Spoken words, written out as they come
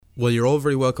Well, you're all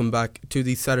very welcome back to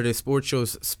the Saturday Sports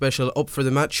Show's special Up for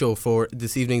the Match show for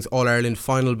this evening's All-Ireland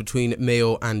final between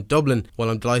Mayo and Dublin. Well,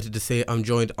 I'm delighted to say I'm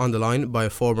joined on the line by a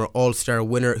former All-Star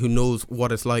winner who knows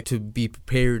what it's like to be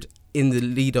prepared in the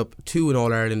lead up to an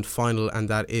All-Ireland final, and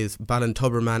that is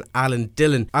Ballintubber man Alan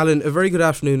Dillon. Alan, a very good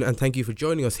afternoon and thank you for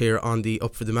joining us here on the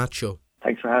Up for the Match show.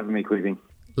 Thanks for having me, Queeving.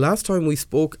 Last time we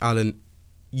spoke, Alan,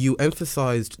 you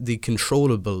emphasised the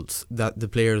controllables that the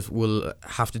players will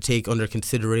have to take under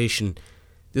consideration.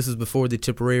 This is before the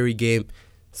Tipperary game,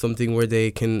 something where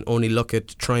they can only look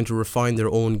at trying to refine their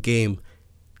own game.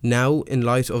 Now, in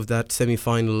light of that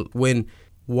semi-final win,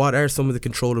 what are some of the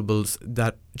controllables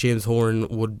that James Horan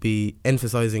would be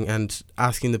emphasising and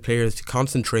asking the players to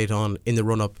concentrate on in the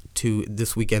run-up to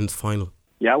this weekend's final?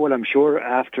 Yeah, well, I'm sure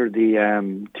after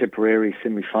the Tipperary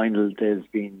semi-final, there's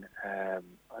been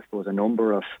I suppose a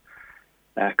number of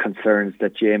concerns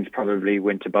that James probably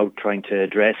went about trying to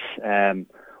address.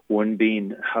 One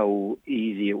being how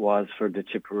easy it was for the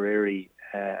Tipperary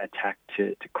attack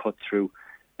to cut through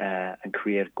and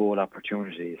create goal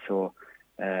opportunities. So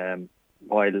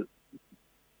while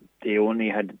they only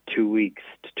had 2 weeks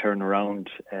to turn around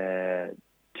to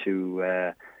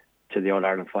the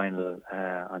All-Ireland final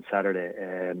on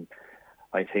Saturday,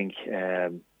 I think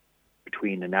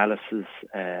between analysis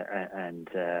and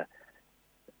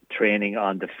training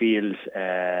on the field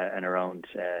and around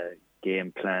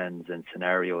game plans and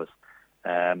scenarios,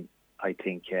 I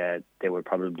think they would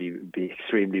probably be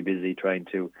extremely busy trying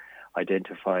to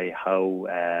identify how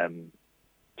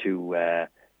to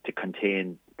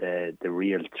contain the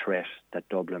real threat that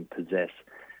Dublin possess.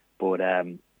 But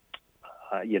I'm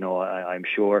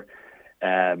sure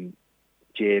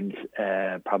James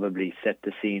probably set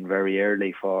the scene very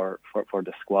early for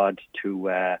the squad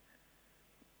to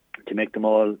make them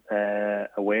all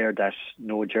aware that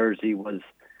no jersey was,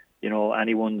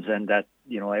 anyone's, and that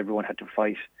everyone had to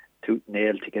fight tooth and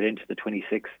nail to get into the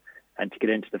 26 and to get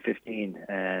into the 15.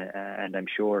 And I'm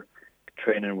sure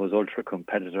training was ultra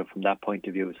competitive from that point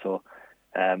of view. So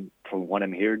from what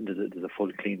I'm hearing, there's a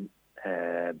full clean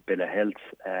bill of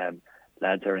health.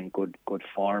 Lads are in good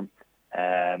form.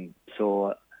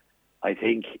 So I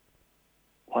think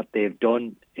what they've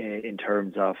done in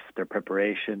terms of their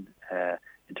preparation,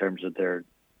 in terms of their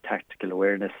tactical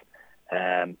awareness,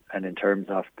 and in terms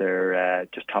of their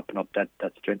just topping up that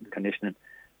strength and conditioning,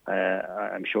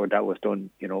 I'm sure that was done,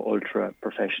 ultra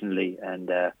professionally. And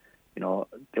the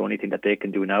only thing that they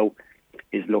can do now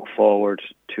is look forward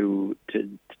to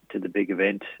the big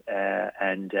event,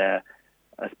 and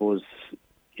I suppose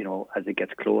as it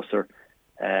gets closer,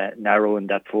 narrowing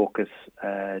that focus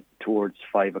towards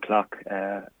 5 o'clock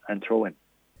and throw-in.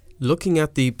 Looking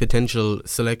at the potential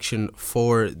selection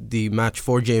for the match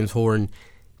for James Horan,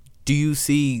 do you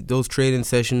see those training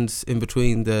sessions in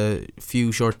between the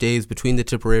few short days between the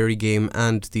Tipperary game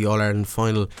and the All-Ireland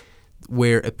final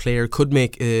where a player could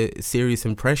make a serious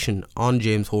impression on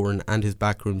James Horan and his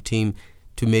backroom team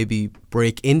to maybe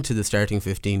break into the starting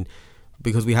 15?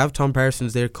 Because we have Tom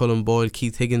Parsons there, Colin Boyle,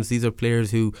 Keith Higgins. These are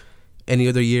players who any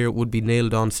other year would be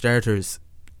nailed on starters.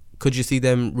 Could you see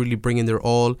them really bringing their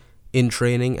all in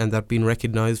training and that being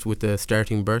recognised with the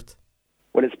starting berth?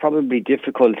 Well, it's probably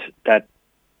difficult that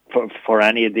for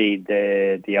any of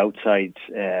the outside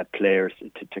players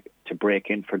to break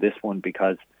in for this one,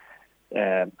 because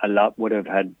a lot would have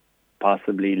had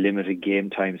possibly limited game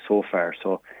time so far.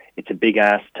 So it's a big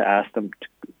ask to ask them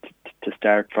to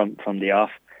start from the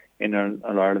off in an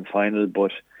All-Ireland final,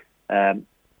 but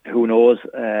who knows?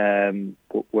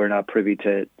 We're not privy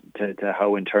to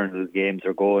how internal games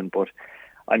are going, but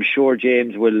I'm sure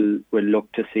James will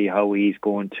look to see how he's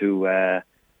going to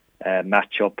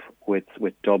match up with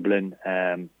Dublin.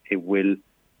 It will.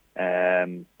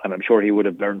 I'm sure he would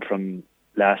have learned from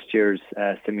last year's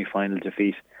semi-final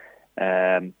defeat,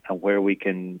 and where we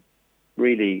can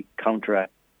really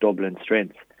counteract Dublin's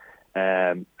strengths.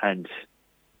 And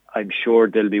I'm sure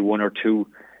there'll be one or two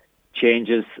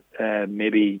changes,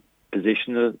 maybe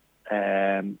positional,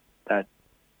 that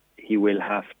he will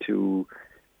have to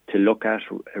look at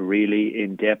really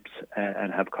in depth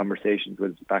and have conversations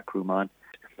with his backroom on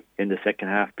in the second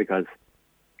half, because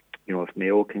if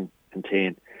Mayo can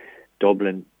contain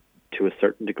Dublin to a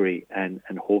certain degree and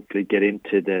hopefully get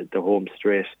into the home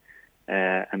straight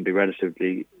and be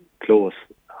relatively close,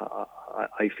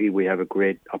 I feel we have a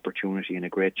great opportunity and a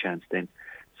great chance then.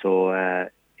 So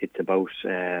it's about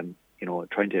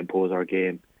trying to impose our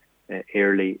game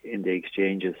early in the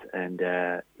exchanges, and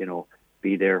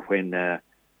be there when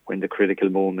the critical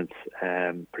moments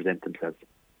present themselves.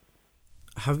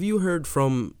 Have you heard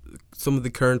from some of the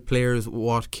current players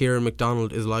what Kieran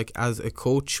MacDonald is like as a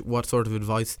coach? What sort of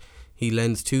advice he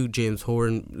lends to James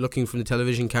Horan. Looking from the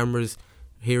television cameras,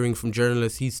 hearing from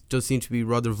journalists, he does seem to be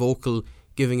rather vocal,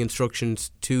 giving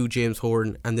instructions to James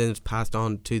Horan, and then it's passed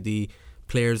on to the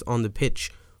players on the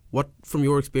pitch. What, from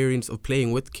your experience of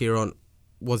playing with Kieran,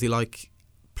 was he like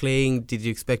playing? Did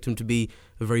you expect him to be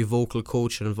a very vocal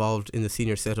coach and involved in the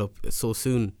senior setup so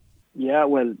soon? Yeah,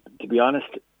 well, to be honest,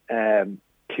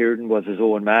 Kieran was his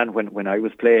own man. When I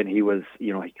was playing, he was,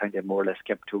 he kind of more or less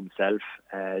kept to himself,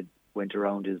 went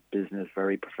around his business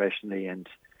very professionally, and,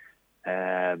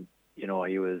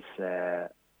 he was,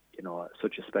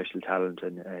 such a special talent,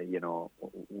 and,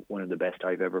 one of the best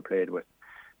I've ever played with.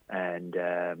 And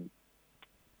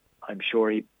I'm sure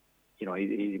he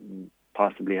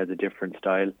possibly has a different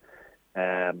style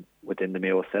within the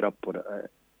Mayo setup, but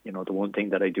the one thing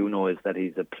that I do know is that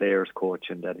he's a player's coach,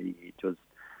 and that he does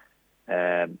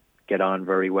get on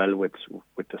very well with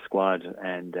the squad.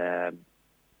 And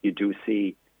you do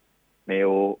see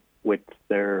Mayo with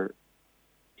their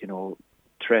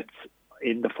threats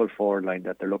in the full forward line,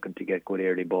 that they're looking to get good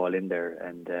early ball in there.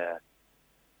 And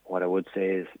what I would say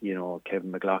is,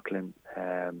 Kevin McLaughlin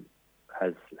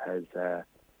has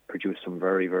produced some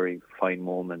very, very fine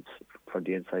moments from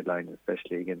the inside line,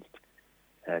 especially against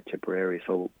Tipperary.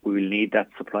 So we will need that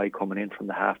supply coming in from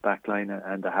the half-back line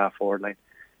and the half-forward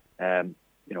line.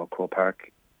 Croke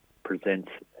Park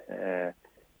presents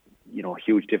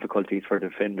huge difficulties for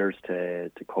defenders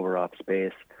to cover off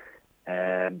space.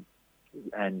 And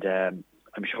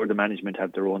I'm sure the management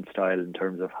have their own style in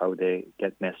terms of how they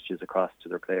get messages across to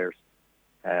their players,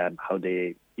 how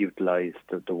they utilise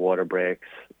the water breaks,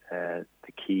 the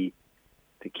key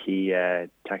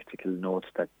tactical notes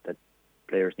that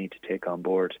players need to take on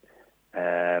board.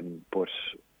 But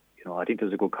I think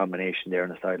there's a good combination there on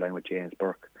the sideline with James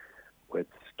Burke, with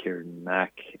Kieran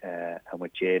Mack, and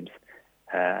with James,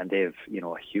 and they've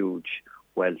a huge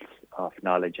wealth of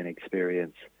knowledge and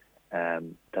experience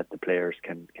that the players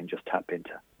can just tap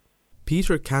into.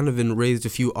 Peter Canavan raised a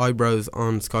few eyebrows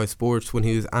on Sky Sports when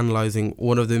he was analysing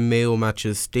one of the Mayo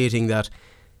matches, stating that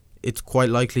it's quite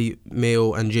likely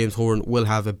Mayo and James Horan will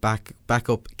have a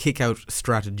backup kick-out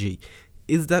strategy.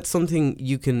 Is that something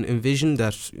you can envision,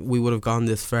 that we would have gone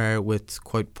this far with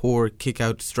quite poor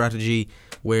kick-out strategy,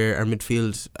 where our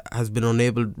midfield has been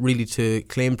unable really to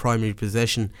claim primary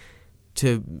possession,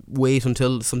 to wait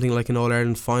until something like an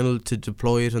All-Ireland final to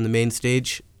deploy it on the main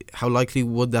stage? How likely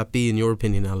would that be, in your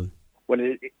opinion, Alan? Well,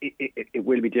 it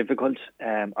will be difficult.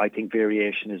 I think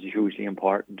variation is hugely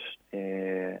important,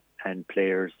 and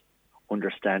players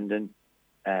understanding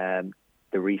the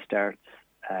restarts,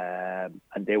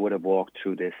 and they would have walked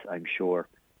through this, I'm sure,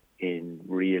 in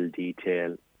real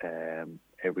detail,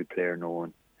 every player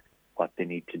knowing what they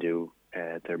need to do,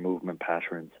 their movement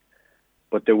patterns.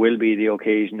 But there will be the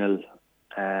occasional,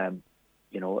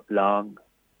 long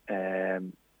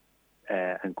and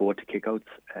go to kickouts.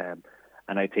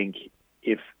 And I think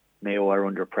if Mayo are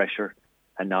under pressure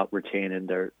and not retaining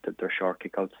their short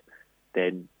kickouts,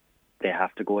 then they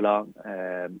have to go long.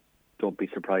 Don't be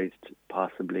surprised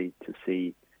possibly to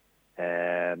see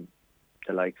the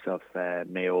likes of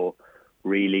Mayo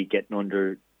really getting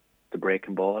under the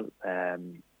breaking ball.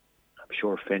 I'm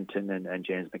sure Fenton and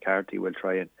James McCarthy will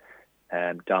try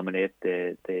and dominate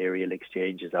the aerial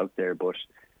exchanges out there, but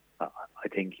I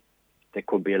think there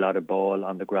could be a lot of ball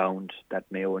on the ground that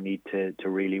Mayo need to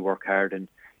really work hard. And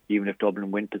even if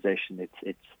Dublin win possession,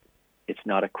 it's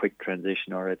not a quick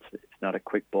transition, or it's not a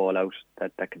quick ball out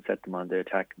that can set them on the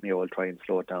attack. Mayo will try and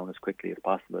slow it down as quickly as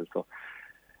possible. So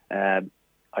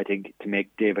I think to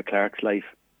make David Clarke's life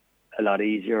a lot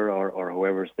easier, or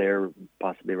whoever's there,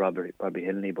 possibly Robbie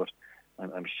Hilney, but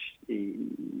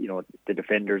the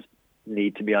defenders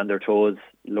need to be on their toes,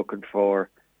 looking for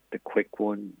the quick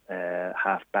one.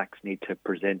 Half-backs need to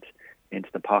present into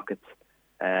the pockets,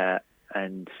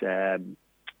 and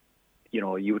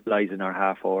utilising our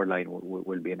half-forward line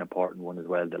will be an important one as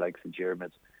well. The likes of Jeremy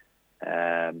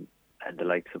and the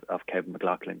likes of Kevin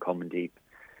McLaughlin coming deep.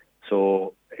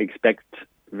 So expect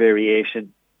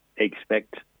variation.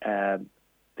 Expect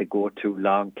the go-to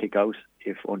long kick-out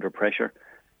if under pressure.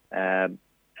 And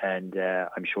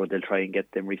I'm sure they'll try and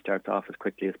get them restarts off as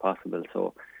quickly as possible.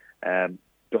 So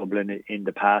Dublin in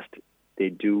the past, they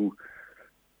do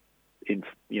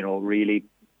really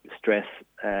stress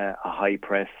a high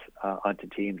press onto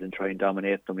teams and try and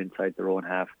dominate them inside their own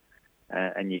half.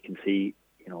 And you can see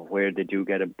where they do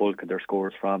get a bulk of their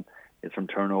scores from is from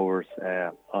turnovers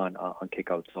on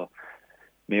kick-outs. So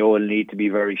Mayo will need to be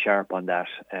very sharp on that,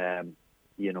 and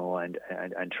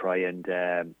try and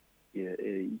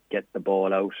get the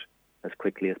ball out as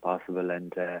quickly as possible,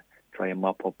 and try and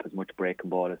mop up as much breaking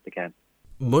ball as they can.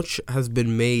 Much has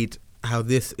been made how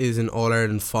this is an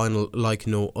All-Ireland final like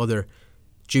no other.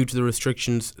 Due to the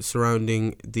restrictions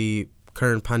surrounding the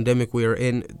current pandemic we are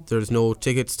in, there's no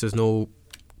tickets, there's no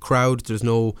crowd, there's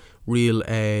no real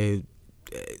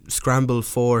scramble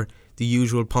for the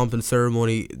usual pomp and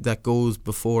ceremony that goes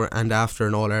before and after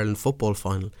an All-Ireland football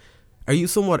final. Are you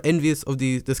somewhat envious of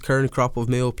this current crop of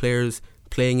Mayo players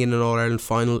playing in an All-Ireland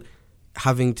final,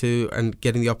 having to and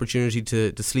getting the opportunity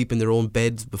to sleep in their own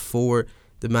beds before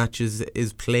the match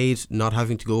is played, not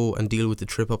having to go and deal with the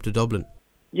trip up to Dublin?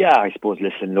 Yeah, I suppose,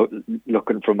 listen,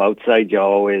 looking from outside, you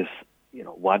always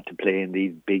want to play in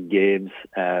these big games.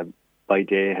 My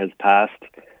day has passed,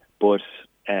 but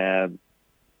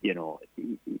you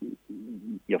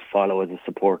follow as a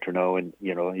supporter now, and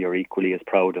you're equally as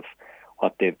proud of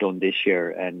what they've done this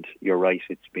year. And you're right,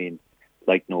 it's been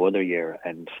like no other year,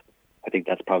 and I think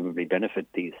that's probably benefit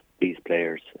these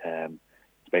players,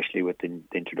 especially with the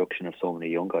introduction of so many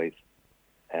young guys.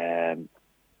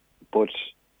 But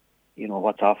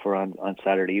what's offered on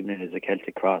Saturday evening is a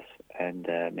Celtic cross, and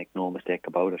make no mistake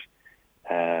about it,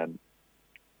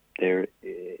 there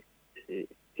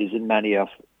isn't many of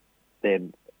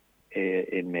them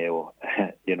in Mayo.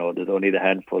 There's only the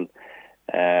handful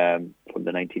from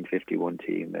the 1951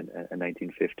 team and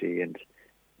 1950 and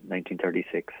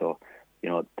 1936. So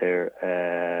they're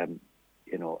a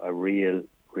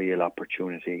real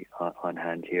opportunity on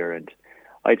hand here, and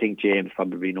I think James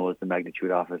probably knows the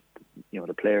magnitude of it.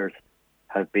 The players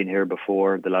have been here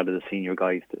before. A lot of the senior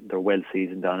guys, they're well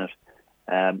seasoned on it,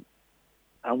 and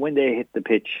when they hit the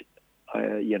pitch,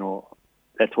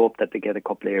 let's hope that they get a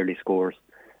couple of early scores,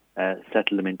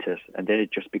 settle them into it, and then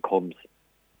it just becomes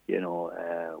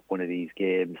one of these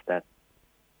games that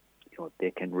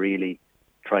they can really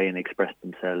try and express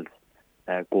themselves,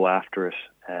 go after it,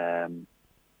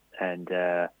 and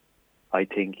I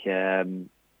think try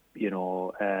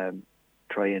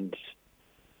and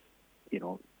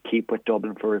keep with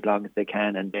Dublin for as long as they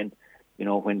can, and then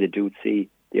when they do see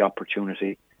the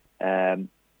opportunity, go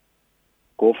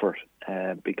for it,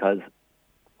 because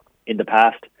in the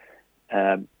past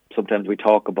sometimes we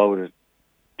talk about it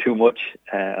too much,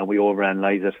 and we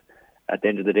overanalyze it. At the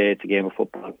end of the day, it's a game of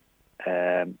football,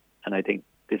 and I think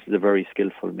this is a very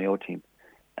skillful Mayo team,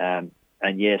 and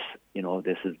yes,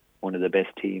 this is one of the best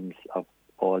teams of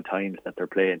all times that they're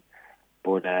playing,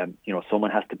 but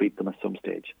someone has to beat them at some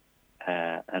stage,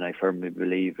 and I firmly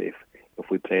believe if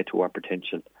we play to our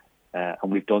potential,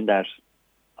 and we've done that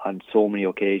on so many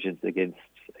occasions against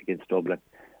Dublin.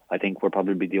 I think we're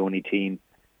probably the only team,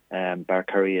 bar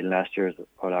Kerry in last year's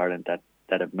All Ireland, that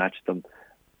have matched them,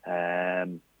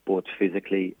 both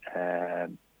physically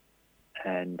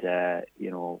and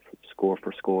score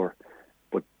for score,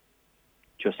 but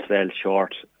just fell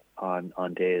short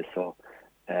on days. So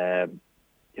I'm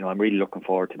really looking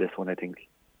forward to this one. I think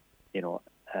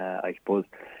I suppose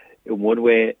in one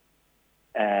way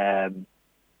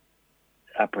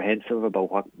apprehensive about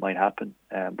what might happen,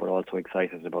 but also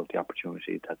excited about the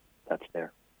opportunity that's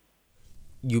there.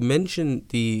 You mentioned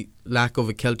the lack of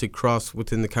a Celtic cross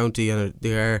within the county, and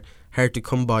they are hard to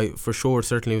come by for sure,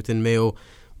 certainly within Mayo.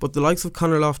 But the likes of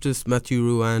Conor Loftus, Matthew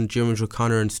Ruane, Diarmuid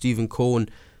O'Connor and Stephen Cohen,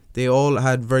 they all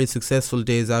had very successful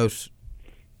days out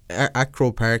at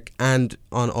Croke Park and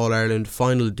on All-Ireland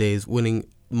final days, winning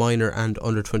minor and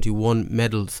under-21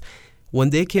 medals. When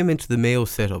they came into the Mayo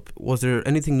setup, was there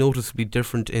anything noticeably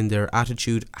different in their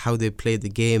attitude, how they played the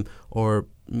game, or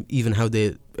even how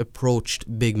they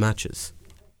approached big matches?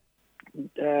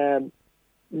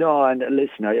 No, and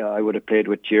listen, I would have played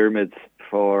with Diarmuid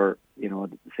for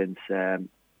since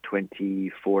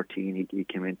 2014. He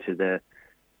came into the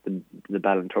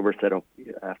Ballintubber setup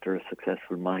after a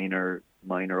successful minor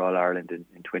All Ireland in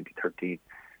 2013,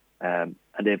 and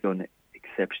they've done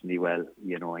exceptionally well.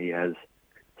 He has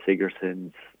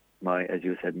Sigerson's, as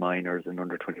you said, minors and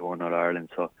under 21 All Ireland.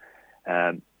 So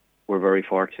we're very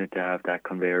fortunate to have that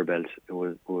conveyor belt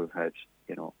who have had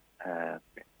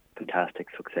fantastic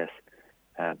success.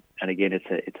 And again,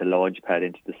 it's a launch pad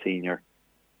into the senior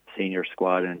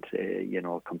squad, and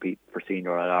compete for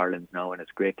senior All Ireland now, and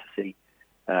it's great to see.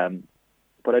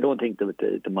 But I don't think the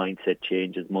mindset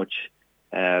changes much.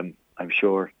 I'm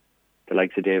sure the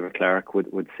likes of David Clark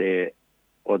would say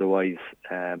otherwise,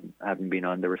 having been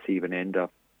on the receiving end of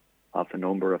a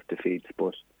number of defeats.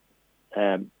 But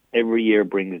every year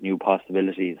brings new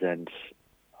possibilities, and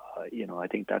I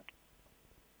think that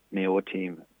Mayo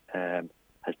team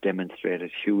has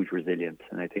demonstrated huge resilience,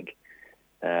 and I think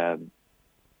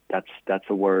that's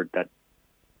a word that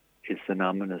is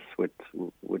synonymous with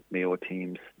Mayo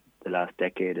teams the last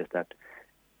decade, is that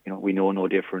we know no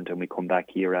different, and we come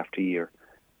back year after year,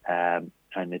 and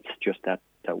it's just that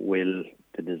will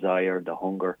the desire, the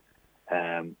hunger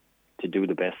to do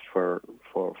the best for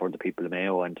the people of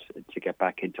Mayo and to get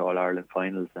back into All Ireland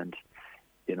finals. And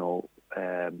you know,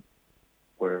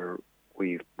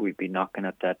 we've been knocking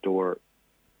at that door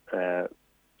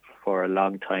for a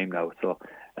long time now. So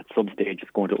at some stage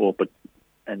it's going to open,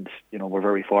 and you know, we're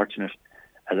very fortunate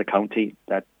as a county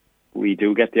that we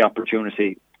do get the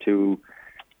opportunity to,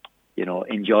 you know,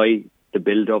 enjoy the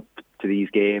build up to these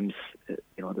games. You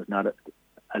know, there's not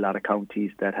a lot of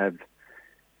counties that have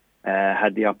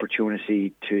had the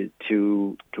opportunity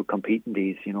to compete in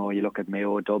these. You know, you look at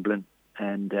Mayo, Dublin,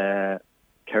 and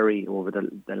Kerry over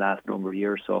the last number of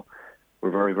years. So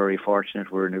we're very, very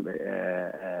fortunate. We're in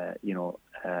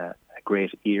a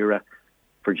great era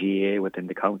for GAA within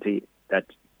the county that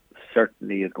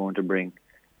certainly is going to bring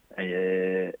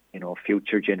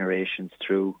future generations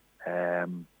through.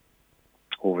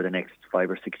 Over the next 5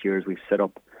 or 6 years, we've set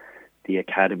up the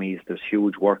academies. There's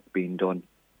huge work being done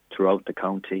throughout the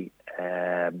county,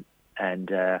 and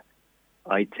I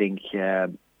think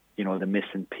the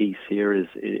missing piece here is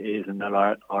an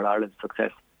All Ireland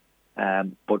success,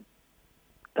 but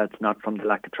that's not from the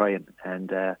lack of trying. And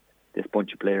this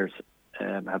bunch of players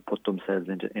have put themselves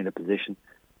in a position.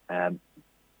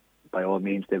 By all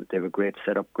means, they have a great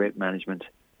setup, great management,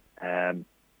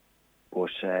 but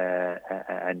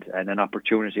and an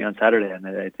opportunity on Saturday. And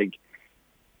I think,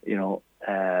 you know,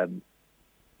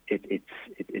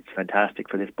 it's fantastic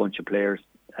for this bunch of players.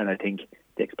 And I think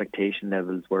the expectation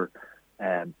levels were,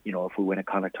 if we win a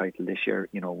Connacht title this year,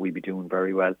 you know, we'd be doing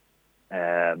very well,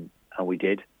 and we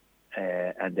did.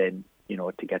 And then, you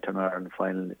know, to get to an Ireland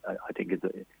final, I think is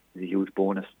a huge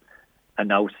bonus. And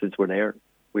now, since we're there,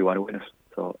 we want to win it.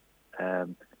 So,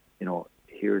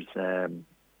 here's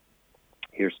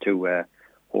to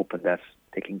hoping that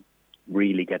they can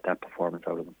really get that performance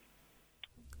out of them.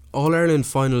 All Ireland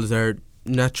finals are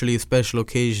naturally a special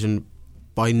occasion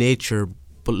by nature,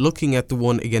 but looking at the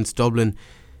one against Dublin,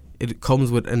 it comes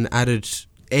with an added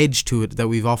edge to it that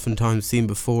we've oftentimes seen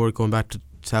before, going back to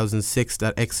 2006,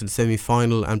 that excellent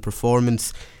semi-final and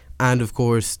performance, and of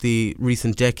course the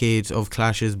recent decade of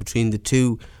clashes between the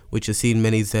two, which has seen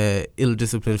many's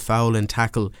ill-disciplined foul and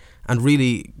tackle, and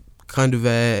really kind of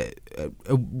a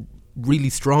really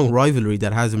strong rivalry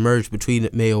that has emerged between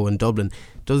Mayo and Dublin.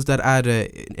 Does that add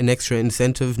an extra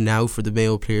incentive now for the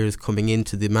Mayo players coming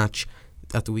into the match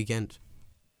at the weekend?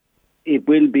 It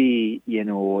will be,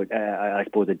 I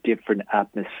suppose, a different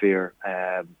atmosphere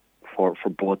for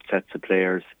both sets of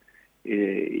players.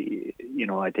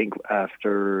 I think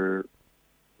after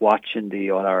watching the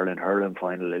All Ireland hurling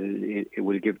final, it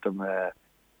will give them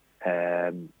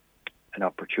an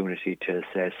opportunity to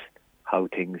assess how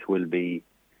things will be,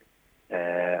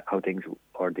 will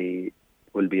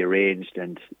be arranged,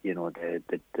 and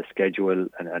the schedule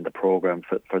and the program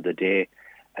for the day.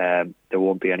 There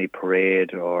won't be any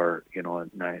parade, or it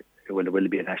will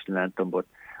be a national anthem, but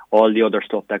all the other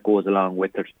stuff that goes along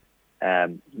with it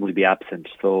will be absent.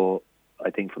 So I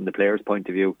think from the players' point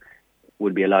of view, it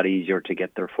will be a lot easier to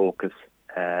get their focus,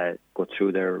 go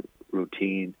through their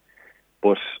routine.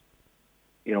 But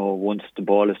once the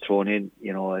ball is thrown in,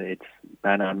 it's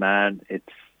man on man. It's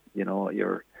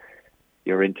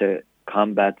you're into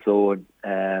combat zone,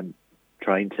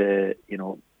 trying to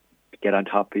get on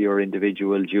top of your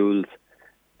individual duels,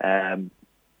 and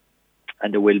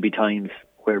there will be times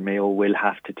where Mayo will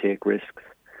have to take risks,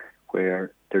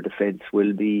 where their defence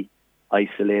will be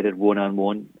isolated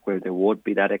one-on-one, where there won't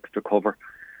be that extra cover,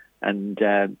 and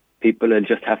people will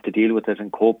just have to deal with it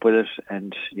and cope with it,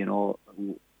 and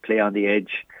play on the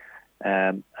edge.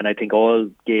 And I think all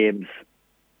games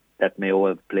that Mayo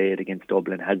have played against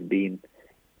Dublin has been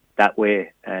that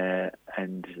way,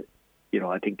 and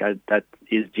I think that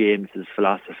is James's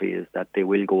philosophy, is that they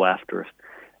will go after it,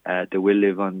 they will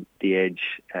live on the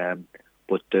edge,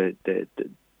 but the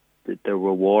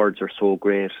rewards are so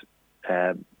great,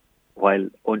 while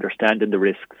understanding the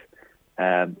risks.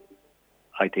 I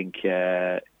think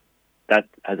that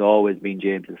has always been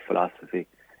James's philosophy,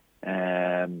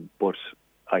 but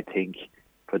I think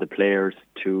for the players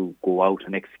to go out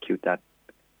and execute that,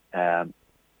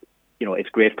 it's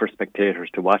great for spectators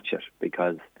to watch it,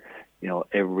 because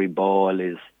every ball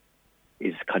is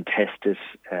contested.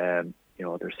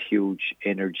 There's huge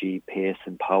energy, pace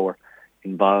and power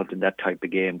involved in that type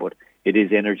of game, but it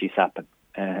is energy sapping,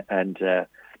 and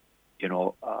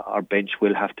our bench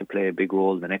will have to play a big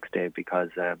role the next day, because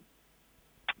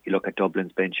you look at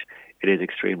Dublin's bench, it is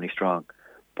extremely strong,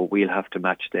 but we'll have to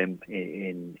match them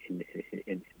in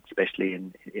especially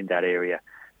in that area,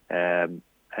 and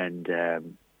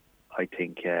I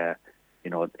think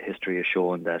history has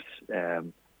shown that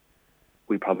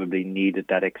we probably needed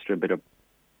that extra bit of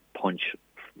punch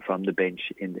from the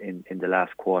bench in the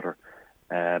last quarter.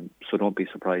 So don't be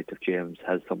surprised if James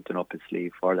has something up his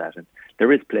sleeve for that. And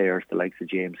there is players, the likes of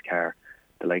James Carr,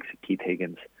 the likes of Keith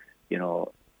Higgins, the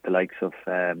likes of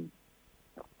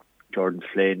Jordan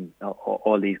Flynn,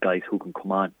 all these guys who can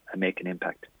come on and make an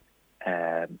impact.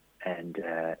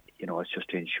 It's just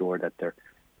to ensure that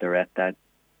they're at that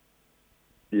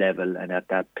level and at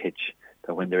that pitch,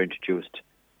 that when they're introduced,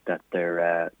 that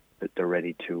they're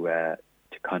ready to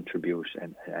contribute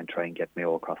and try and get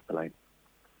Mayo across the line.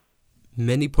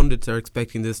 Many pundits are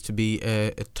expecting this to be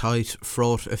a tight,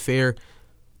 fraught affair.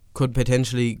 Could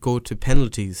potentially go to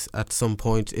penalties at some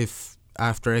point if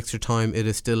after extra time it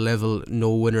is still level,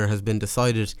 no winner has been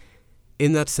decided.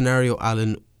 In that scenario,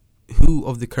 Alan, who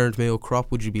of the current Mayo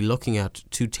crop would you be looking at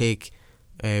to take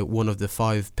one of the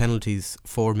 5 penalties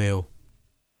for Mayo?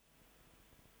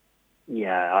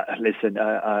 Yeah, listen,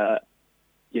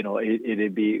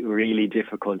 it'd be really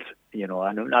difficult, and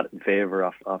I'm not in favour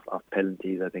of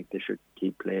penalties. I think they should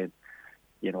keep playing,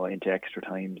 into extra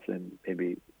times and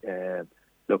maybe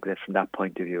look at it from that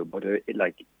point of view. But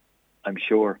I'm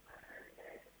sure,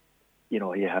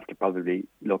 you have to probably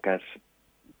look at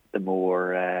the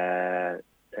more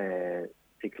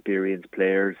experienced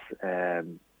players.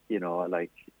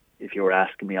 If you were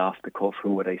asking me off the cuff,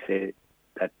 who would I say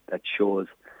that shows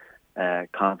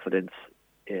confidence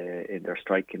in their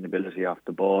striking ability off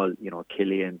the ball?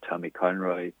 Killian, Tommy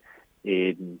Conroy,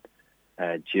 Aidan,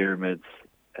 Diarmuid,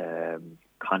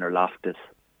 Conor Loftus,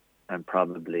 and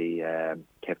probably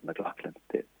Kevin McLaughlin.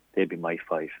 They'd be my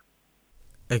 5.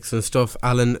 Excellent stuff,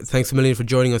 Alan. Thanks a million for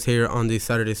joining us here on the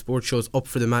Saturday Sports Show's Up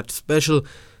for the Match special.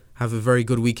 Have a very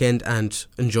good weekend and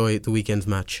enjoy the weekend's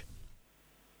match.